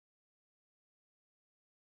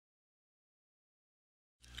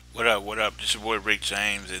What up? What up? This is your boy Rick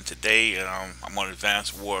James, and today I'm on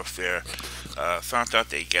Advanced Warfare. Found out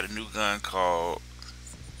they got a new gun called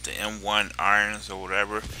the M1 Irons or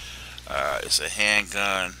whatever. It's a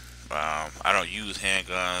handgun. I don't use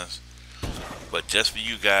handguns, but just for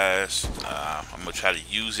you guys, I'm gonna try to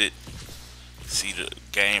use it, see the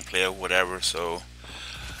gameplay or whatever. So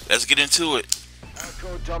let's get into it.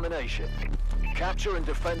 Hardcore domination. Capture and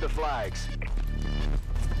defend the flags.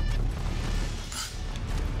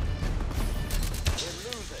 We're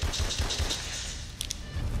losing.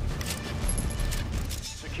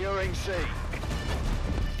 Securing C.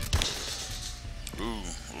 Ooh,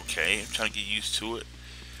 okay. I'm trying to get used to it.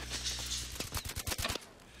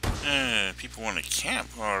 People want to camp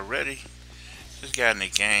already. Just got in the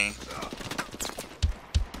game.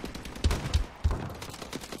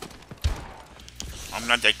 I'm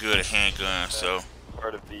not that good at handguns, so.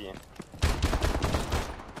 Part of B.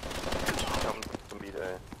 Come to be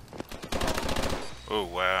there. Oh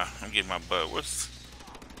wow, I'm getting my butt. What's?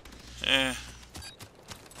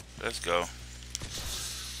 Let's go.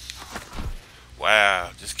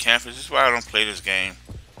 Wow, this camping. This is why I don't play this game.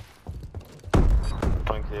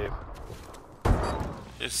 One cave.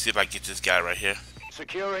 Let's see if I get this guy right here.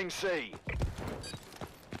 Securing C.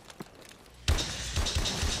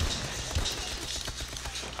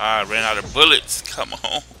 I ran out of bullets. Come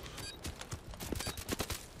on.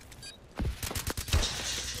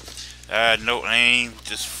 No aim.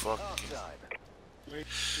 Just fucking.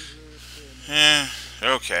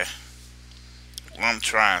 Okay. Well, I'm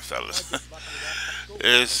trying, fellas.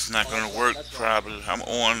 It's not gonna work, probably. I'm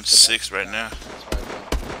on 6 right now.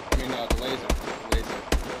 I mean, the laser. The laser.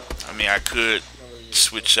 I mean, I could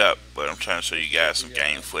switch up, but I'm trying to show you guys some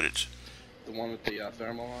game footage. The one with the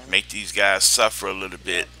thermal on it? Make these guys suffer a little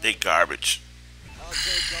bit. They garbage.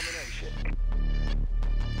 Hardcore domination.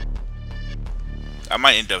 I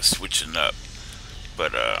might end up switching up,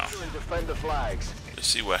 but Capture and defend the flags. let's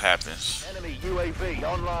see what happens. Enemy UAV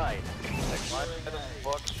online.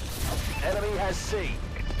 Enemy has C.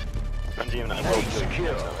 I'm demon. I Hey, broke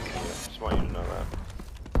secure. Just want you to know that.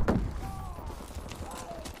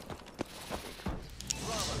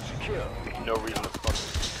 Secure. No reason to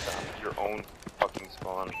fucking stop your own fucking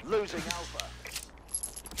spawn. Losing Alpha.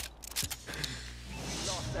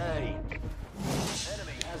 Lost A.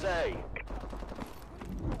 Enemy has A.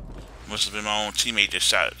 Must have been my own teammate that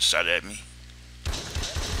shot at me.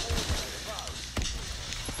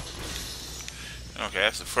 Okay,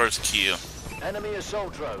 that's the first kill. Enemy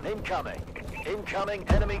assault drone incoming. Incoming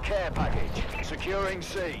enemy care package. Securing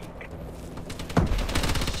C.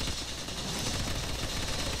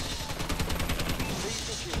 C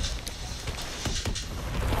secure.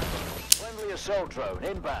 Friendly assault drone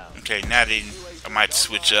inbound. Okay, now I might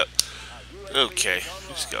switch up. Okay,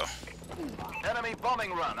 let's go. Enemy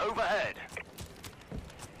bombing run overhead.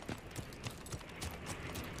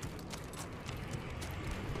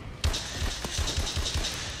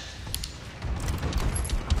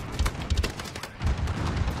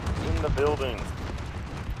 In the building.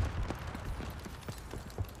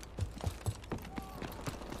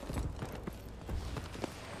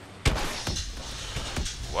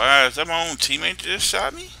 Wow, is that my own teammate that just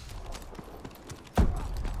shot me?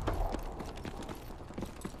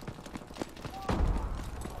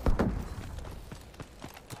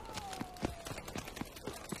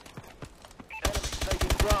 Enemy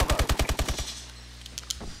taking Bravo.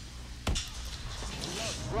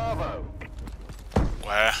 Bravo.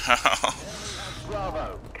 Wow.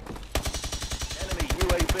 Bravo. Enemy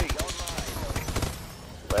UAV online.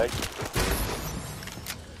 Leg.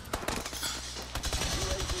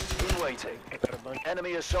 UAV in waiting.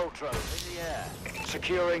 Enemy assault drone in the air.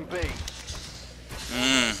 Securing B.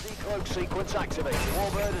 Decloak sequence activated.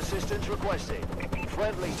 Warbird assistance requested.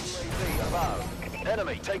 Friendly UAV above.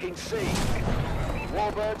 Enemy taking C.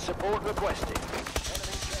 Warbird support requested. Enemy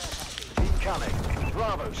care package incoming.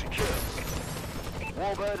 Bravo secure.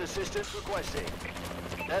 Warbird assistance requested.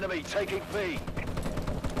 Enemy taking B.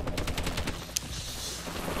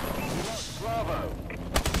 Bravo. Enemy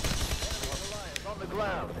Alliance on the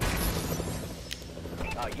ground.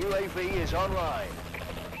 Our UAV is online.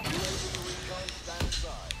 UAV recon stands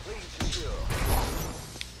by. Please secure.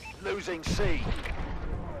 Losing C.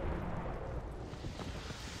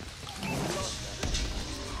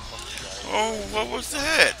 Oh, what was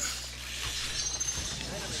that?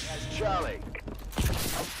 Enemy has Charlie.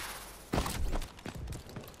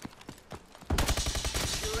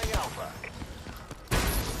 Securing Alpha.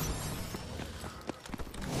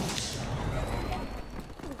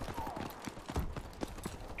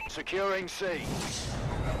 Securing C.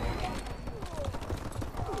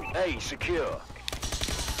 A secure.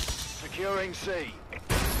 Securing C.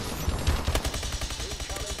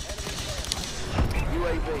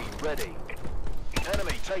 UAV ready.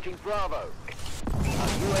 Enemy taking Bravo. Our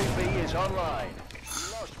UAV is online.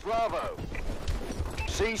 We lost Bravo.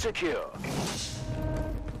 C secure.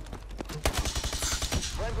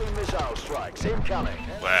 Friendly missile strikes incoming.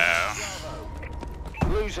 Wow.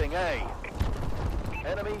 Bravo. Losing A.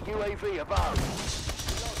 Enemy UAV above.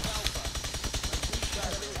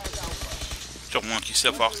 Don't want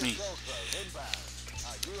yourself off me.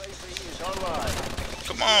 Our UAV is online.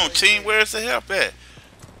 Come on, team. Where's the help at?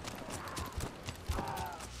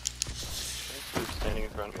 He was standing in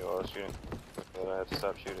front of me while I was shooting. But I had to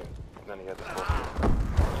stop shooting. And then he had this bullshit.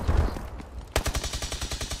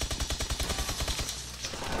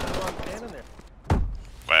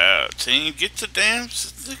 Wow, team, get the damn,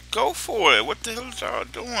 go for it. What the hell is y'all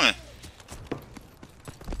doing?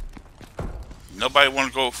 Nobody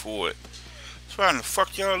want to go for it. So why the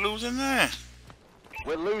fuck y'all losing that?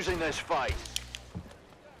 We're losing this fight.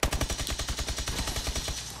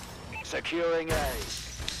 Securing A.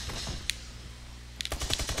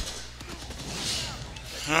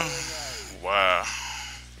 Wow.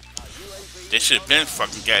 They should have been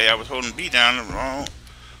fucking guy. I was holding B down the wrong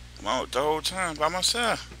the whole time by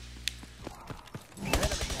myself. Enemy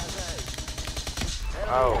has A.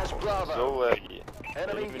 Enemy Ow, has Bravo. so laggy.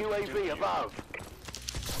 Enemy Didn't even UAV shoot you. above.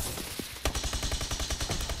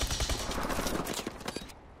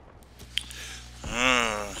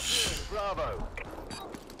 Bravo.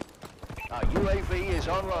 Our UAV is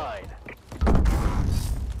online.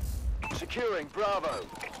 Securing Bravo.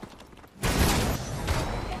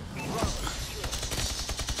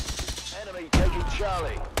 Enemy taking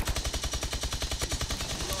Charlie.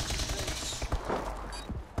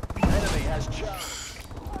 Enemy has Charlie.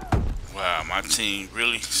 Wow, my team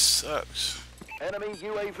really sucks. Enemy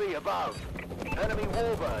UAV above. Enemy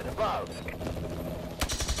Warbird above.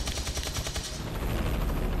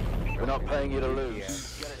 We're not paying you to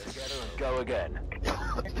lose. Get it together and go again.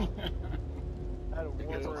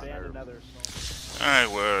 Alright,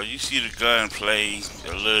 well, you see the gunplay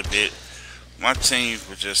a little bit. My team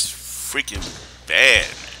was just freaking bad.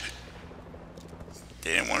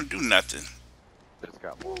 They didn't want to do nothing. Just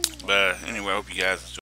got more. But anyway, I hope you guys enjoyed.